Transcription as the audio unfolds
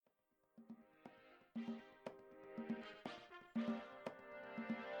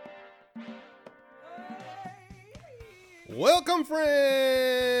Welcome,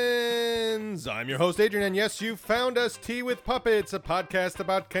 friends! I'm your host, Adrian, and yes, you found us, Tea with Puppets, a podcast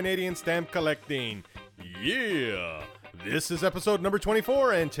about Canadian stamp collecting. Yeah! This is episode number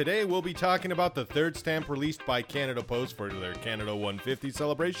 24, and today we'll be talking about the third stamp released by Canada Post for their Canada 150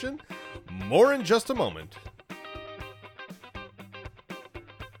 celebration. More in just a moment.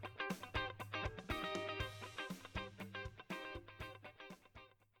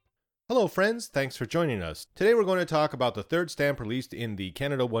 Hello friends, thanks for joining us. Today we're going to talk about the third stamp released in the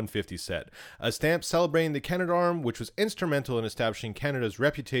Canada 150 set, a stamp celebrating the Canadarm, which was instrumental in establishing Canada's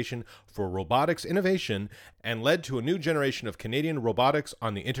reputation for robotics innovation and led to a new generation of Canadian robotics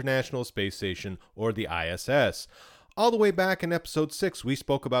on the International Space Station, or the ISS. All the way back in episode 6, we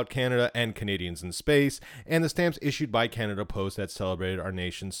spoke about Canada and Canadians in space, and the stamps issued by Canada Post that celebrated our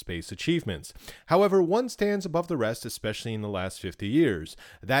nation's space achievements. However, one stands above the rest, especially in the last 50 years.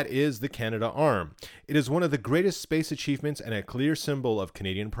 That is the Canadarm. It is one of the greatest space achievements and a clear symbol of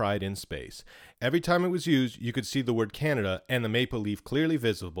Canadian pride in space. Every time it was used, you could see the word Canada and the maple leaf clearly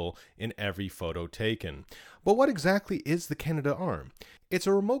visible in every photo taken. But what exactly is the Canadarm? It's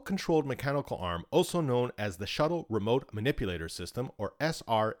a remote-controlled mechanical arm, also known as the Shuttle Remote Manipulator System, or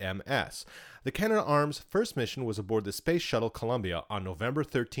SRMS. The Canadarm's first mission was aboard the Space Shuttle Columbia on November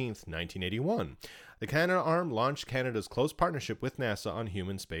 13, 1981. The Canadarm launched Canada's close partnership with NASA on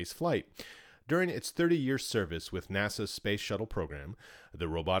human space flight. During its 30-year service with NASA's Space Shuttle program, the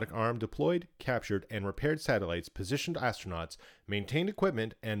robotic arm deployed, captured, and repaired satellites, positioned astronauts, maintained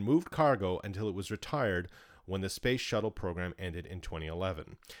equipment, and moved cargo until it was retired when the Space Shuttle program ended in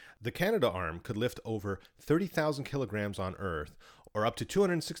 2011. The Canadarm could lift over 30,000 kilograms on Earth, or up to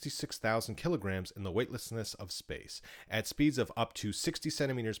 266,000 kilograms in the weightlessness of space. At speeds of up to 60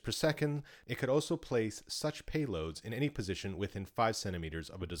 centimeters per second, it could also place such payloads in any position within 5 centimeters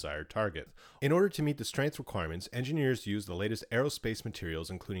of a desired target. In order to meet the strength requirements, engineers used the latest aerospace materials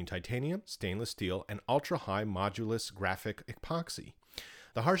including titanium, stainless steel, and ultra-high modulus graphic epoxy.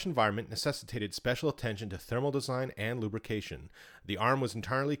 The harsh environment necessitated special attention to thermal design and lubrication. The arm was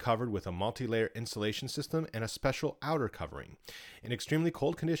entirely covered with a multi-layer insulation system and a special outer covering. In extremely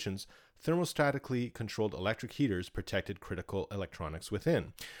cold conditions, thermostatically controlled electric heaters protected critical electronics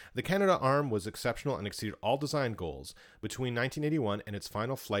within. The Canadarm was exceptional and exceeded all design goals. Between 1981 and its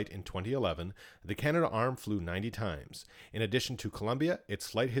final flight in 2011, the Canadarm flew 90 times. In addition to Columbia, its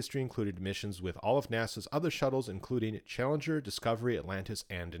flight history included missions with all of NASA's other shuttles, including Challenger, Discovery, Atlantis,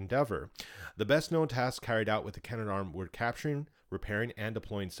 and Endeavour. The best-known tasks carried out with the Canadarm were capturing, repairing, and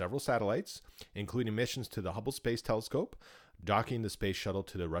deploying several satellites, including missions to the Hubble Space Telescope, docking the space shuttle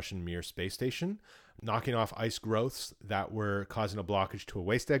to the Russian Mir space station, knocking off ice growths that were causing a blockage to a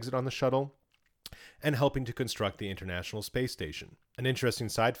waste exit on the shuttle, and helping to construct the International Space Station. An interesting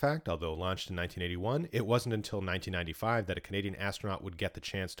side fact, although launched in 1981, it wasn't until 1995 that a Canadian astronaut would get the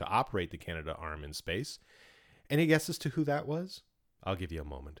chance to operate the Canadarm in space. Any guesses to who that was? I'll give you a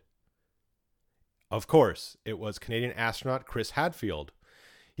moment. Of course, it was Canadian astronaut Chris Hadfield.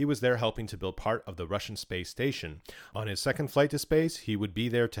 He was there helping to build part of the Russian space station. On his second flight to space, he would be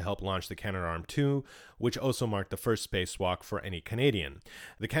there to help launch the Canadarm2, which also marked the first spacewalk for any Canadian.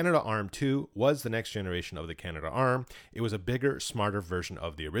 The Canadarm2 was the next generation of the Canadarm. It was a bigger, smarter version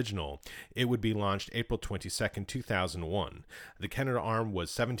of the original. It would be launched April 22, 2001. The Canadarm was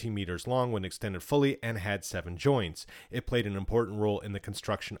 17 meters long when extended fully and had 7 joints. It played an important role in the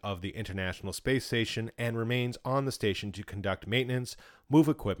construction of the International Space Station and remains on the station to conduct maintenance, move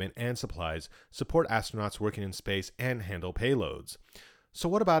equipment and supplies, support astronauts working in space, and handle payloads. So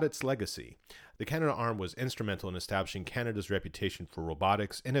what about its legacy? The Canadarm was instrumental in establishing Canada's reputation for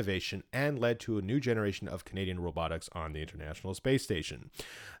robotics, innovation, and led to a new generation of Canadian robotics on the International Space Station.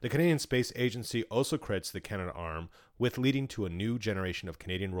 The Canadian Space Agency also credits the Canadarm with leading to a new generation of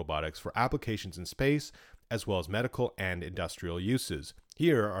Canadian robotics for applications in space, as well as medical and industrial uses.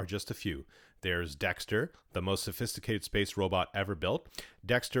 Here are just a few. There's Dexter, the most sophisticated space robot ever built.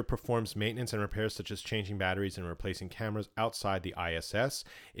 Dexter performs maintenance and repairs such as changing batteries and replacing cameras outside the ISS.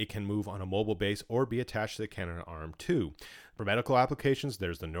 It can move on a mobile base or be attached to the Canadarm too. For medical applications,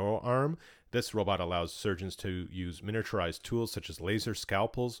 there's the NeuroArm. This robot allows surgeons to use miniaturized tools such as laser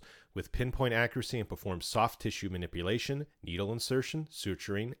scalpels with pinpoint accuracy and perform soft tissue manipulation, needle insertion,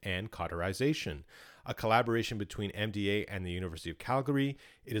 suturing, and cauterization. A collaboration between MDA and the University of Calgary,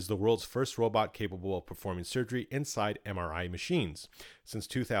 it is the world's first robot capable of performing surgery inside MRI machines. Since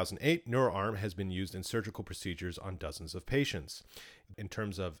 2008, NeuroArm has been used in surgical procedures on dozens of patients. In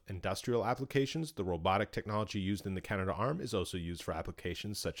terms of industrial applications, the robotic technology used in the Canadarm is also used for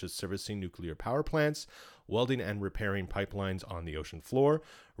applications such as servicing nuclear power plants, welding and repairing pipelines on the ocean floor,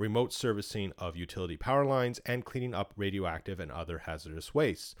 remote servicing of utility power lines, and cleaning up radioactive and other hazardous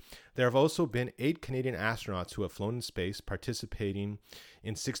wastes. There have also been 8 Canadian astronauts who have flown in space, participating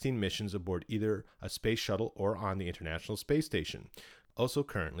in 16 missions aboard either a space shuttle or on the International Space Station. Also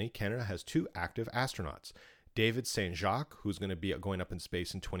currently, Canada has 2 active astronauts, David St. Jacques, who's going to be going up in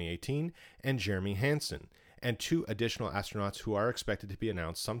space in 2018, and Jeremy Hansen, and 2 additional astronauts who are expected to be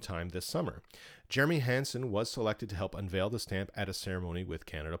announced sometime this summer. Jeremy Hansen was selected to help unveil the stamp at a ceremony with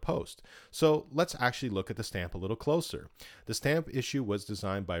Canada Post. So let's actually look at the stamp a little closer. The stamp issue was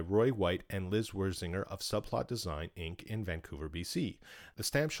designed by Roy White and Liz Werzinger of Subplot Design, Inc. in Vancouver, BC. The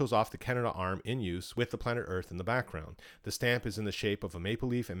stamp shows off the Canadarm in use with the planet Earth in the background. The stamp is in the shape of a maple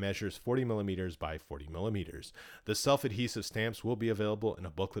leaf and measures 40 millimeters by 40 millimeters. The self-adhesive stamps will be available in a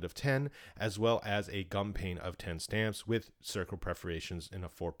booklet of 10, as well as a gum pane of 10 stamps with circle perforations in a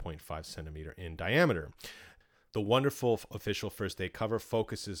 4.5 centimeter in diameter. The wonderful official First Day cover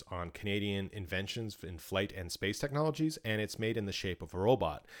focuses on Canadian inventions in flight and space technologies, and it's made in the shape of a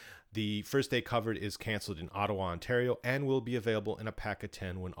robot. The First Day cover is canceled in Ottawa, Ontario, and will be available in a pack of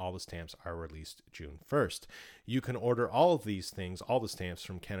 10 when all the stamps are released June 1st. You can order all of these things, all the stamps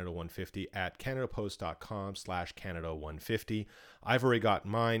from Canada 150 at canadapost.com/Canada150. I've already got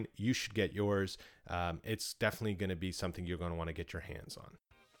mine. You should get yours. It's definitely going to be something you're going to want to get your hands on.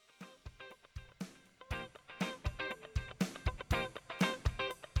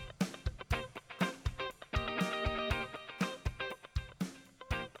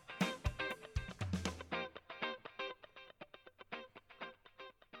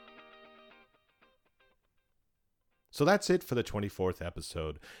 So that's it for the 24th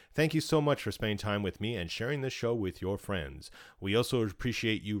episode. Thank you so much for spending time with me and sharing this show with your friends. We also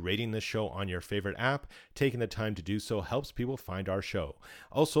appreciate you rating this show on your favorite app. Taking the time to do so helps people find our show.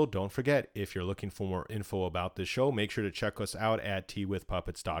 Also, don't forget, if you're looking for more info about this show, make sure to check us out at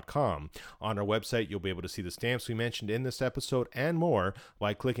teawithpuppets.com. On our website, you'll be able to see the stamps we mentioned in this episode and more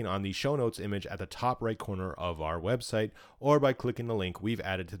by clicking on the show notes image at the top right corner of our website, or by clicking the link we've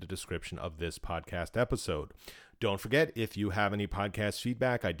added to the description of this podcast episode. Don't forget, if you have any podcast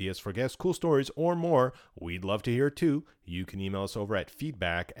feedback, ideas for guests, cool stories, or more, we'd love to hear it too. You can email us over at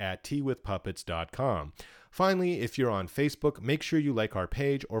feedback@teawithpuppets.com. Finally, if you're on Facebook, make sure you like our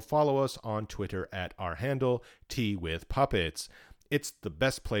page or follow us on Twitter at our handle, teawithpuppets. It's the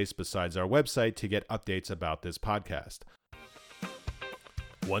best place besides our website to get updates about this podcast.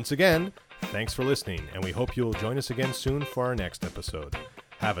 Once again, thanks for listening, and we hope you'll join us again soon for our next episode.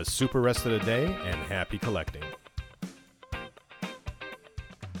 Have a super rest of the day, and happy collecting.